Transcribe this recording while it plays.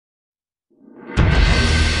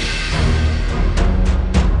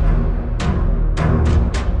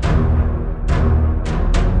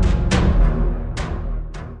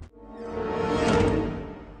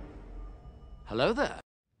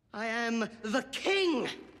the king!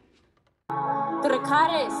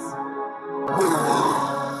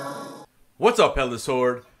 What's up, Headless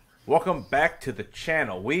Horde? Welcome back to the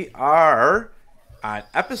channel. We are on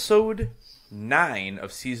episode 9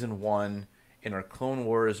 of season 1 in our Clone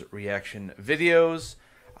Wars reaction videos.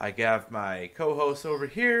 I got my co-host over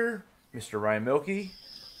here, Mr. Ryan Milky.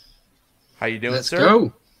 How you doing, sir? Let's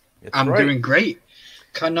go. I'm doing great.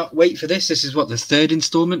 Cannot wait for this. This is what, the third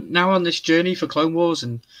installment now on this journey for Clone Wars,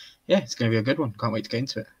 and yeah, it's going to be a good one. Can't wait to get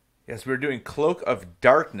into it. Yes, we're doing Cloak of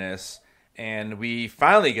Darkness, and we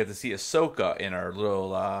finally get to see Ahsoka in our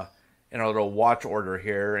little watch order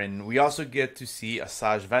here, and we also get to see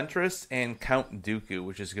Asajj Ventress and Count Dooku,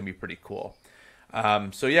 which is going to be pretty cool.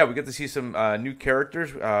 So yeah, we get to see some new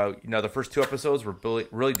characters. The first 2 episodes were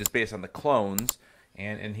really just based on the clones,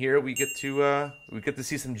 and here we get to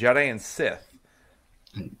see some Jedi and Sith.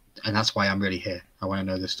 And that's why I'm really here. I want to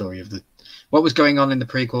know the story of what was going on in the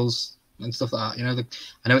prequels and stuff like that.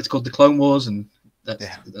 I know it's called the Clone Wars, and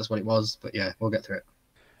that's what it was. But yeah, we'll get through it.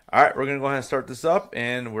 All right, we're gonna go ahead and start this up,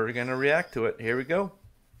 and we're gonna react to it. Here we go.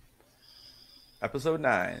 Episode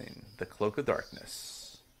 9, The Cloak of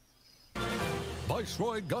Darkness.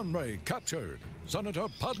 Viceroy Gunray captured. Senator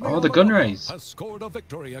Padme the Gunrays has scored a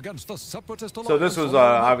victory against the Separatist So this was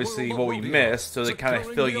obviously what we missed, so they kind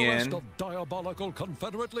of fill you in,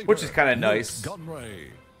 which is kind of nice.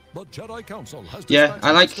 Yeah,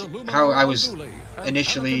 I like how I was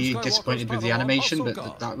initially disappointed with the animation,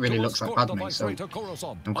 but that really looks like Padme, so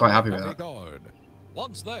I'm quite happy with that.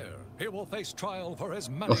 Once there, he will face trial for his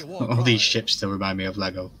many all these ships still remind me of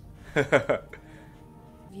Lego.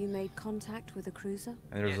 You made contact with a cruiser?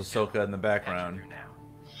 And there's Ahsoka in the background.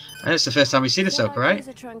 And it's the first time we've seen Ahsoka, right?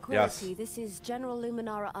 Yes. This is General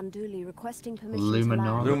Luminara Unduli requesting permission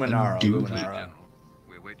Luminara.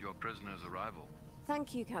 We await your prisoner's arrival.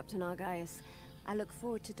 Thank you, Captain Argaius. I look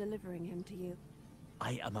forward to delivering him to you.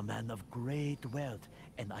 I am a man of great wealth,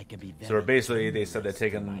 and I can be very... So basically, they said they're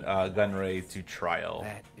taking Gunray to trial.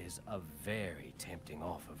 That is a very tempting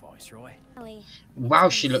offer, Viceroy. Wow,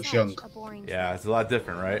 she looks young. Yeah, it's a lot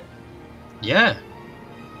different, right? Yeah.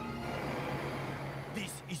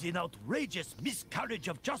 This is an outrageous miscarriage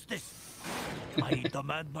of justice. I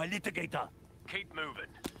demand my litigator. Keep moving.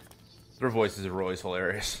 Their voices are always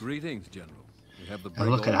hilarious. Greetings, General. We have the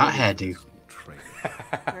Look at that hairdo.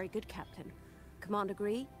 Very good, Captain. Command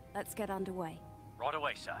agree? Let's get underway. Right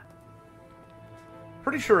away, sir.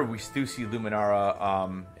 Pretty sure we do see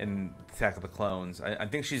Luminara in Attack of the Clones. I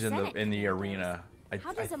think she's in the arena. I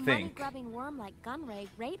think. Worm like Gunray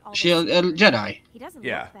rate all She a Jedi? He doesn't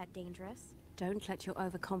Yeah. look that dangerous. Don't let your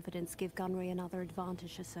overconfidence give Gunray another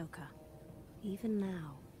advantage, Ahsoka. Even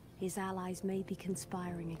now, his allies may be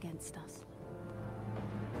conspiring against us.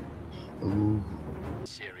 Ooh.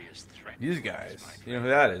 Serious threat. These guys. You know who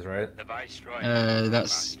that is, right? The Viceroy.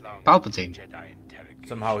 That's Palpatine.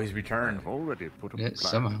 Somehow he's returned. Already put a Yeah, plan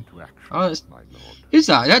somehow. into action, Oh, it's... my lord. Who's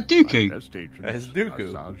that? Is that Dooku? Best agent, That's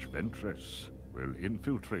Dooku. Asajj Ventress will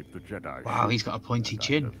infiltrate the Jedi. Wow, he's got a pointy and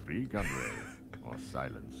chin. either free Gunray or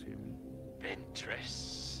silence him.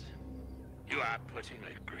 Ventress, you are putting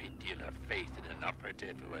a great deal of faith in an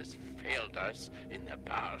operative who has failed us in the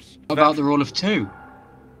past. What about the rule of 2?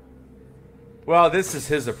 Well, this is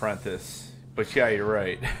his apprentice. But yeah, you're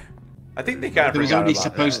right. I think they kind of There was forgot only about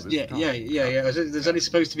supposed, that. yeah. There's only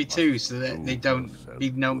supposed to be 2, so that they don't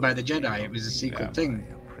be known by the Jedi. It was a secret thing.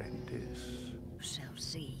 Shall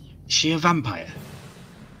see. Is she a vampire?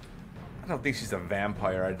 I don't think she's a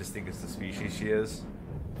vampire. I just think it's the species she is.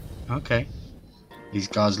 Okay. These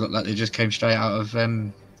guys look like they just came straight out of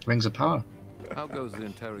Rings of Power. How goes the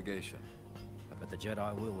interrogation? But the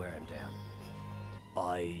Jedi will wear him down.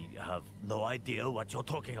 I have no idea what you're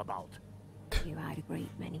talking about. You hide a great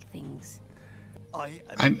many things.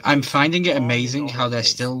 I'm finding it amazing how they're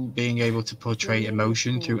still being able to portray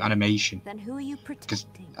emotion through animation. Then who are you Because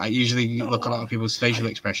protecting? I usually look at a lot of people's facial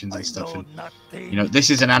expressions and stuff, and this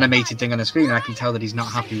is an animated thing on the screen, and I can tell that he's not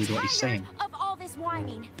happy with what he's saying. Of all this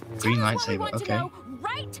whining. Green Tell us what we lightsaber, want to okay. know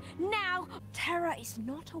right now. Terror is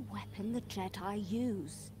not a weapon the Jedi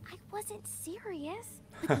use. I wasn't serious.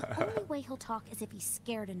 But the only way he'll talk is if he's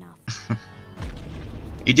scared enough.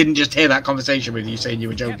 He didn't just hear that conversation with you saying you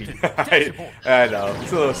were joking. I know.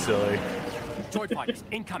 It's a little silly. Joy fighters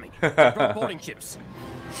incoming. Boarding ships.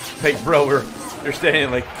 Like, bro, you're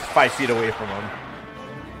standing like 5 feet away from him.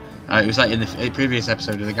 It was like in the previous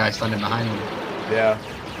episode of the guy standing behind him. Yeah.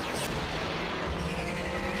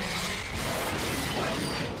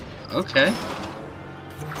 Okay.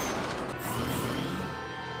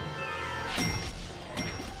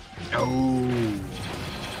 Oh.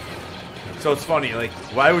 So it's funny, like,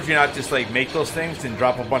 why would you not just, like, make those things and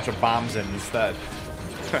drop a bunch of bombs in instead?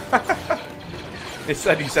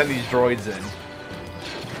 Instead, you send these droids in.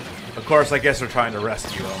 Of course, I guess they're trying to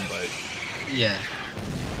rescue them, but... Yeah.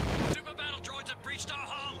 Super battle droids have breached our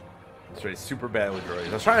hull. That's right, super battle droids.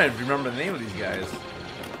 I was trying to remember the name of these guys.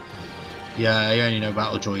 Yeah, I only know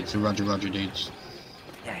battle droids, the Roger dudes.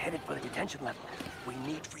 They're headed for the detention level. We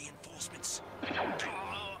need reinforcements.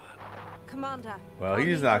 Commander. Well, I'll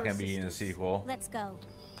he's need not your going to be in the assistance. sequel. Let's go.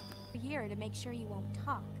 We're here to make sure you won't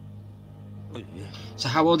talk. So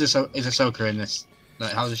how old is Ahsoka in this?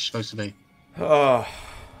 Like, how old is she supposed to be?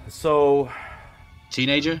 So...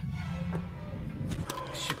 Teenager?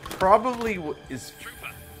 She probably is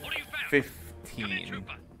 15.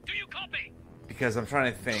 Because I'm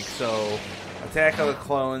trying to think. So, Attack of the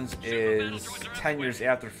Clones is 10 years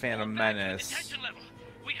after Phantom Menace.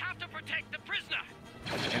 We have to protect the prisoner.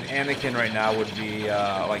 And Anakin right now would be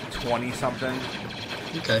like 20-something.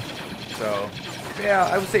 Okay. So, yeah,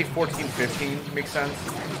 I would say 14, 15 makes sense.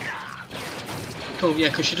 Cool, yeah,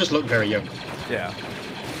 because she just looked very young. Yeah.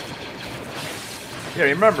 Yeah,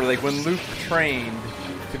 remember, like, when Luke trained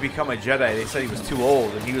to become a Jedi, they said he was too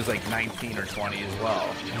old, and he was like 19 or 20 as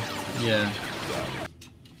well. Yeah. So.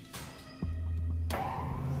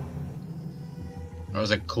 That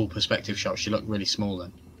was a cool perspective shot. She looked really small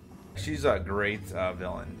then. She's a great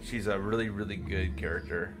villain. She's a really, really good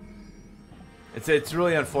character. It's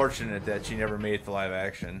really unfortunate that she never made it to live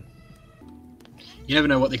action. You never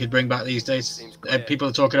know what they could bring back these days. People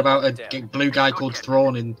are talking about a blue guy called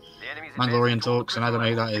Thrawn in Mandalorian talks, and I don't know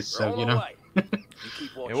who that is, so, you know.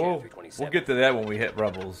 Yeah, we'll get to that when we hit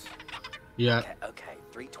Rebels. Yeah. Okay,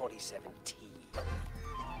 327T.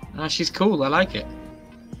 Ah, she's cool. I like it.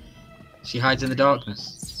 She hides in the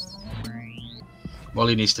darkness.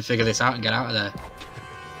 Wally needs to figure this out and get out of there.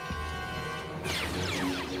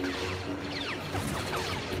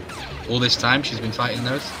 All this time she's been fighting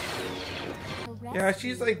those. Yeah,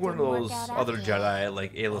 she's like one of those other Jedi,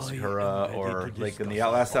 like Aayla Secura, or like in the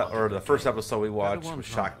the first episode we watched with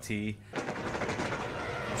Shakti.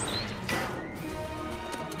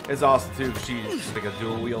 It's awesome too. She's like a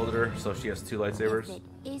dual wielder, so she has two lightsabers.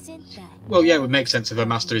 Well, yeah, it would make sense if her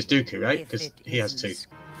master is Dooku, right? Because he has two.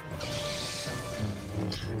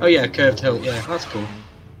 Oh yeah, curved hilt. Yeah, that's cool.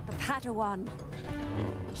 The Padawan.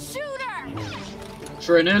 Shooter!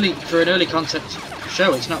 For an early concept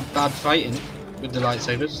show, it's not bad fighting with the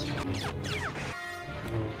lightsabers.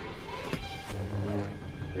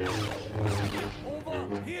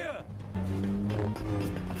 Over here.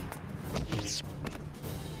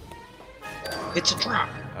 It's a trap.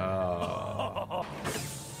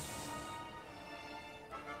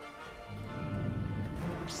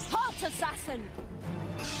 Halt, assassin!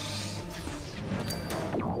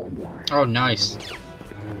 Oh, nice.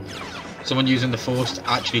 Someone using the Force to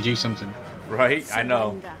actually do something. Right? I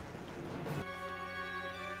know.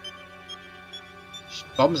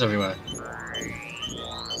 Bombs everywhere.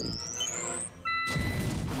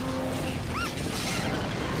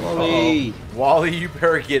 Wally! Wally, you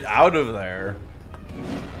better get out of there.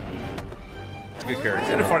 Good character.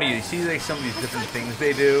 Isn't it funny? You see like some of these different things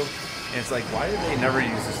they do, and it's like, why did they never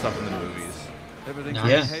use this stuff in the movies?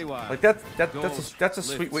 Yeah. Like that's a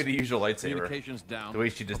sweet way to use your lightsaber. The way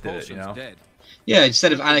she just did it, you know. Yeah,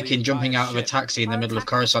 instead of Anakin jumping out of a taxi in the middle of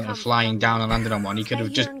Coruscant and flying down and landing on one, he could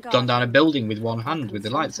have just gone down a building with one hand with the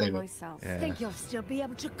lightsaber. Yeah. Think you'll still be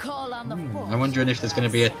able to call on the Force. I'm wondering if there's going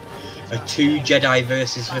to be a two Jedi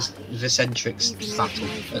versus Ventress battle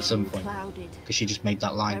at some point, because she just made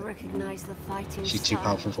that I line. recognize the fighting She's too style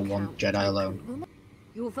powerful for of one Count Jedi Dooku. alone.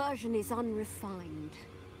 Your version is unrefined,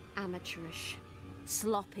 amateurish,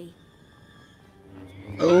 sloppy.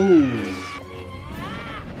 Oh!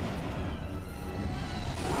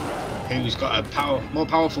 Who's got a more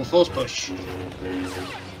powerful Force push?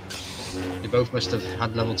 They both must have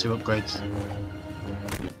had level 2 upgrades.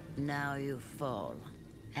 Now you fall,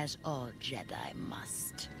 as all Jedi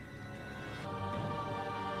must.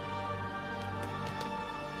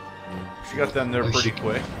 She got them there pretty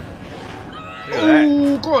quick. Look at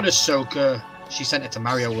Oh, go on, Ahsoka! She sent it to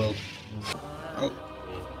Mario World. Oh.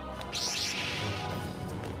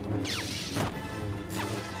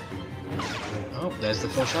 Oh, there's the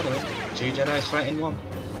foreshadow. 2 Jedi's fighting 1.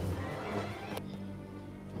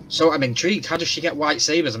 So I'm intrigued. How does she get white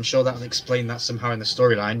sabers? I'm sure that'll explain that somehow in the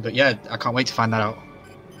storyline. But yeah, I can't wait to find that out.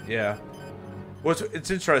 Yeah. Well, it's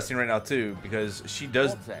interesting right now too because she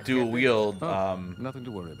does dual wield nothing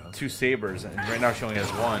to worry about. 2 sabers, and right now she only has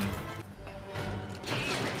 1.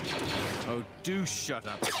 Oh, do shut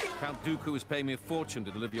up. Count Dooku is paying me a fortune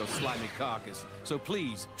to deliver your slimy carcass, so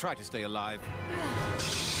please try to stay alive.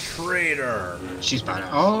 Traitor. She's bad.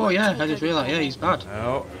 Oh yeah, I just realised. Yeah, he's bad.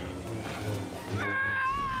 Oh.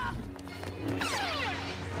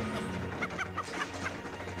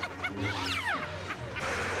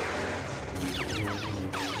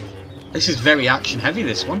 This is very action heavy.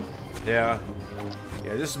 This one. Yeah.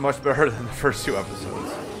 Yeah, this is much better than the first 2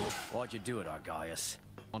 episodes. Why'd you do it, Argaius?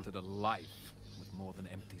 Wanted a life with more than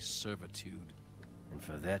empty servitude. And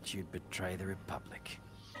for that, you'd betray the Republic.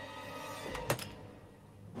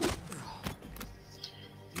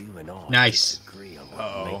 You and I Nice. agree on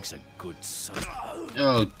what makes a good son.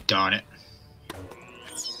 Oh darn it.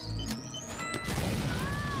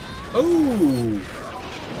 Oh.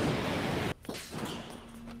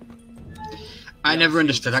 I never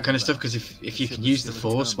understood that kind of stuff because if you can use the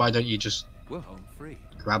Force, why don't you just We're home free.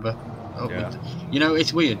 grab her? Oh, Yeah. you know,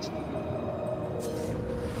 it's weird.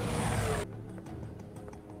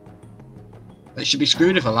 It should be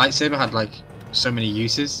screwed if a lightsaber had like so many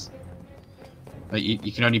uses. Like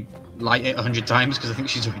you can only light it 100 times because I think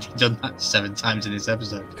she's already done that 7 times in this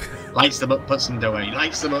episode. Lights them up, puts them away.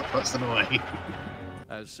 Lights them up, puts them away.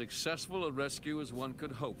 As successful a rescue as one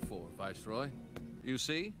could hope for, Viceroy. You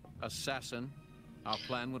see, assassin. Our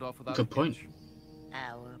plan would offer that. Good point.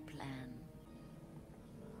 Our plan.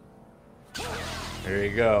 There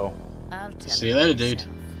you go. I'll tell See you later, dude.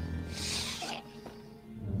 myself.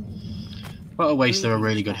 What a waste of a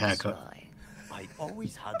really good haircut. I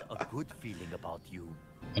always had a good feeling about you.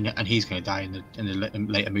 And he's going to die in the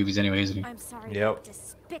later movies anyway, isn't he? I'm sorry. Yep.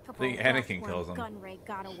 Despicable. I think Anakin kills him. Gunray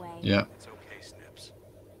got away. Yeah. It's okay, Snips.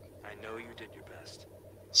 I know you did your best.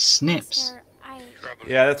 Snips. Sir,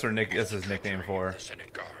 Yeah, that's his nickname for.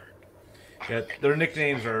 Senate Guard. Yeah, their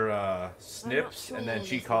nicknames are Snips, and then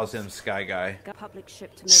she calls him Sky Guy. public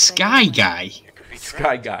ship to Sky Guy. You could be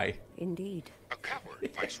Sky Guy. Indeed. a coward,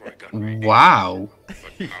 Viceroy Gunray. Wow. But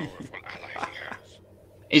powerful ally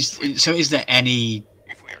he has. Is there any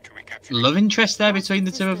If we are to recapture love interest there between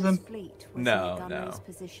the two of them? No.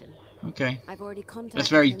 Okay. I've already contacted That's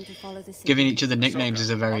very them to follow the giving signal. each other nicknames is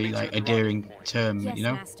a very like endearing term, Yes, you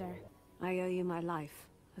know. Master. I owe you my life,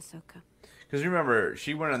 Ahsoka. Because remember,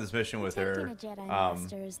 she went on this mission with her Protecting a Jedi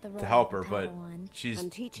Master is the to role help of her, a but Padawan, she's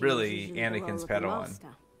and teaching really is usually the role Anakin's of the Padawan. Master.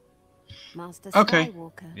 Master Okay.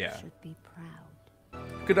 Skywalker Yeah. should be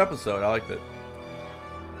proud. Good episode. I liked it.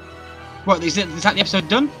 What is it? Is that the episode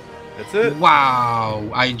done? That's it. Wow,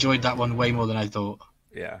 I enjoyed that one way more than I thought.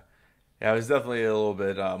 Yeah. Yeah, it was definitely a little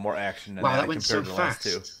bit more action than Wow, that that went compared so to the last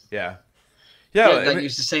fast. 2. Yeah. Yeah, Yeah, I like mean- it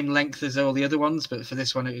was the same length as all the other ones, but for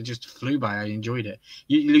this one it just flew by. I enjoyed it.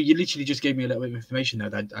 You literally just gave me a little bit of information there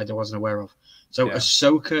that I wasn't aware of. So Yeah.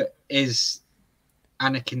 Ahsoka is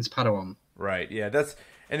Anakin's Padawan. Right. Yeah. That's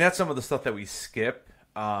some of the stuff that we skip.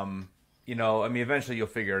 You know, I mean, eventually you'll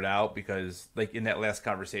figure it out because, like, in that last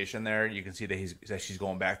conversation there, you can see that she's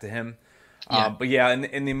going back to him. Yeah. But yeah,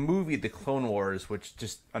 in the movie The Clone Wars, which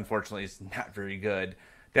just unfortunately is not very good,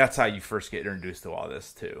 that's how you first get introduced to all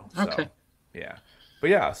this too. So, Okay. Yeah. But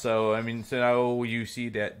yeah, so I mean, so now you see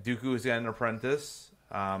that Dooku is an apprentice,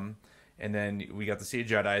 and then we got to see a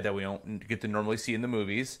Jedi that we don't get to normally see in the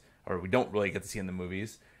movies, or we don't really get to see in the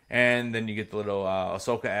movies. And then you get the little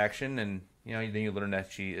Ahsoka action, and you know, then you learn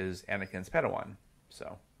that she is Anakin's Padawan.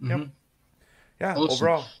 So, yep. Yeah, Awesome.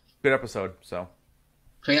 overall, good episode. So,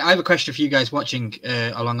 I have a question for you guys watching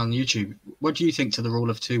along on YouTube. What do you think to the rule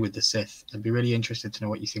of 2 with the Sith? I'd be really interested to know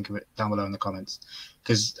what you think of it down below in the comments,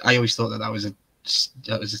 because I always thought that was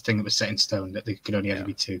a thing that was set in stone, that there could only ever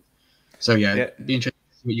be 2. So yeah, it'd be interesting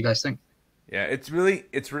to see what you guys think. Yeah, it's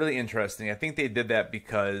really interesting. I think they did that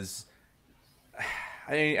because,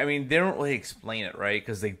 I mean, they don't really explain it, right?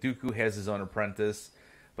 Because like Dooku has his own apprentice,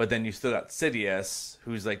 but then you still got Sidious,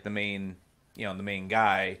 who's like the main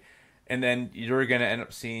guy, and then you're gonna end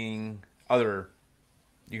up seeing other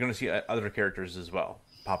characters as well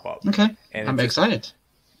pop up. Okay, and I'm excited.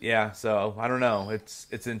 Yeah, so I don't know.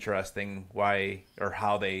 It's interesting why or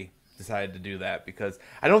how they decided to do that, because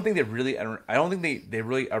I don't think they really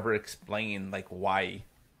ever explain like why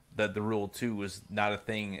the rule 2 was not a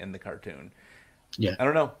thing in the cartoon. Yeah, I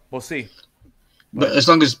don't know. We'll see. But as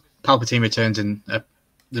long as Palpatine returns in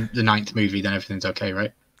the 9th movie, then everything's okay,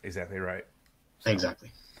 right? Exactly right.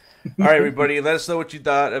 Exactly. All right, everybody. Let us know what you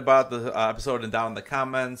thought about the episode and down in the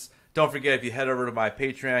comments. Don't forget, if you head over to my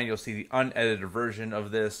Patreon, you'll see the unedited version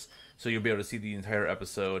of this, so you'll be able to see the entire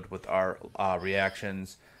episode with our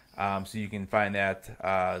reactions. So you can find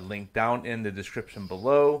that link down in the description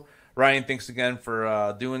below. Ryan, thanks again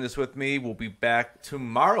for doing this with me. We'll be back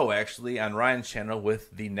tomorrow, actually, on Ryan's channel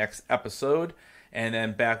with the next episode, and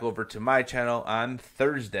then back over to my channel on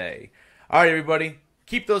Thursday. All right, everybody.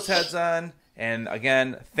 Keep those heads on, And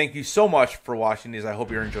again, thank you so much for watching these. I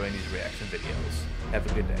hope you're enjoying these reaction videos. Have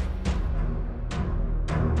a good day.